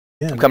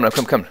I'm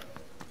coming.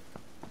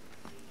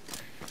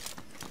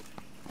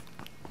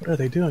 What are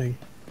they doing?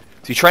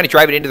 Is he trying to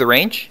drive it into the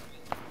range?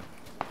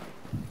 Or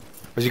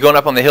is he going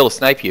up on the hill to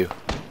snipe you?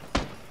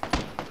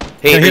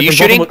 Hey, are you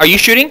shooting? Are you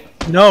shooting?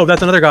 No,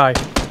 that's another guy.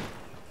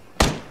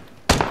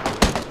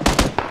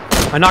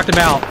 I knocked him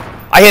out.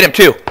 I hit him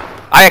too.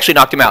 I actually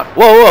knocked him out.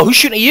 Whoa, whoa, who's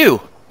shooting at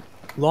you?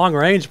 Long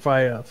range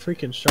by a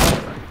freaking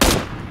shotgun.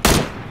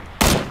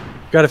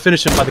 Gotta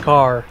finish him by the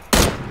car.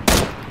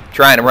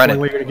 Trying, I'm running.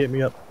 Only way you're gonna get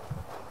me up.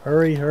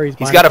 Hurry, hurry.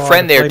 He's got a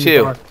friend there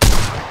too.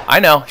 I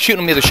know.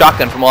 Shooting him with a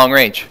shotgun from long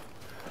range.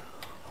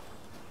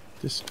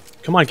 Just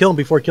come on, kill him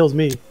before he kills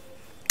me.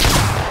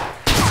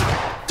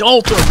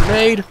 Don't throw a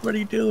grenade! What are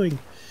you doing?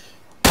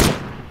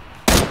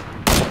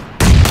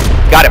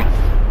 Got him.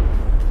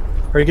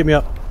 Hurry, get me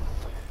up.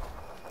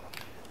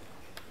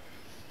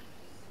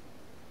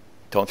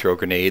 Don't throw a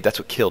grenade. That's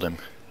what killed him.